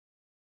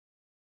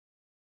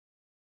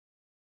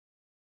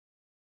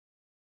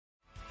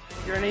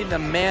You're going to need the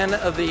man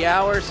of the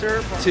hour,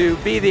 sir. To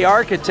be the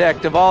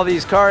architect of all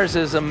these cars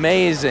is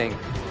amazing.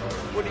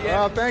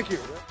 Well, thank you.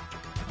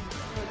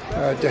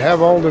 To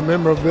have all the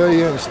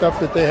memorabilia and stuff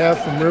that they have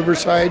from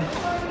Riverside,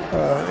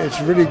 it's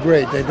really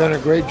great. They've done a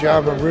great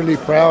job. I'm really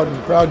proud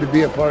to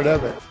be a part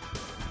of it.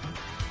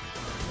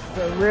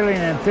 Really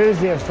an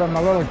enthusiast from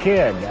a little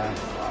kid.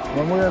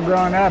 When we were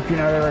growing up, you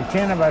know, there were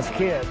 10 of us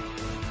kids.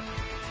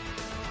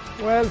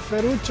 Well,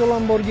 Ferruccio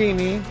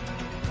Lamborghini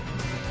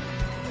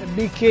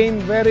became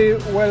very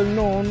well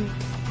known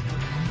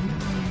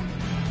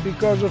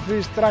because of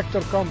his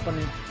tractor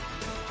company.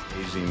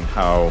 Amazing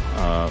how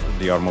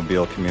the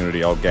automobile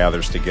community all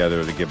gathers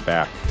together to give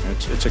back.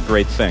 It's a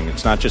great thing.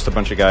 It's not just a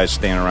bunch of guys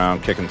standing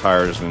around kicking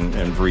tires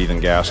and breathing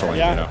gasoline,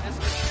 you know.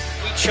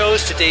 We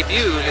chose to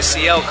debut the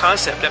CL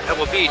concept at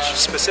Pebble Beach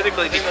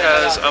specifically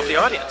because of the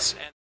audience.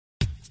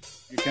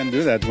 You can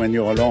do that when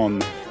you're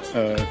alone.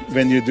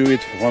 When you do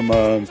it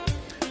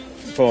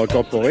for a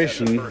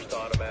corporation,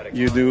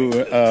 you do,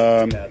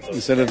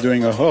 instead of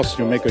doing a horse,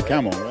 you make a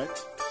camel, right?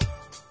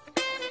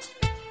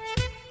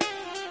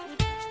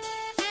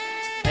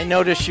 I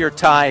notice your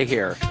tie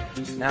here.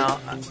 Now,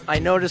 I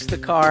noticed the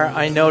car,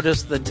 I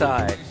noticed the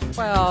tie.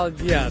 Well,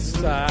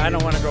 yes, I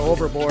don't want to go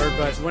overboard,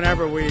 but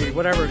whatever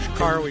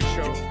car we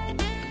show.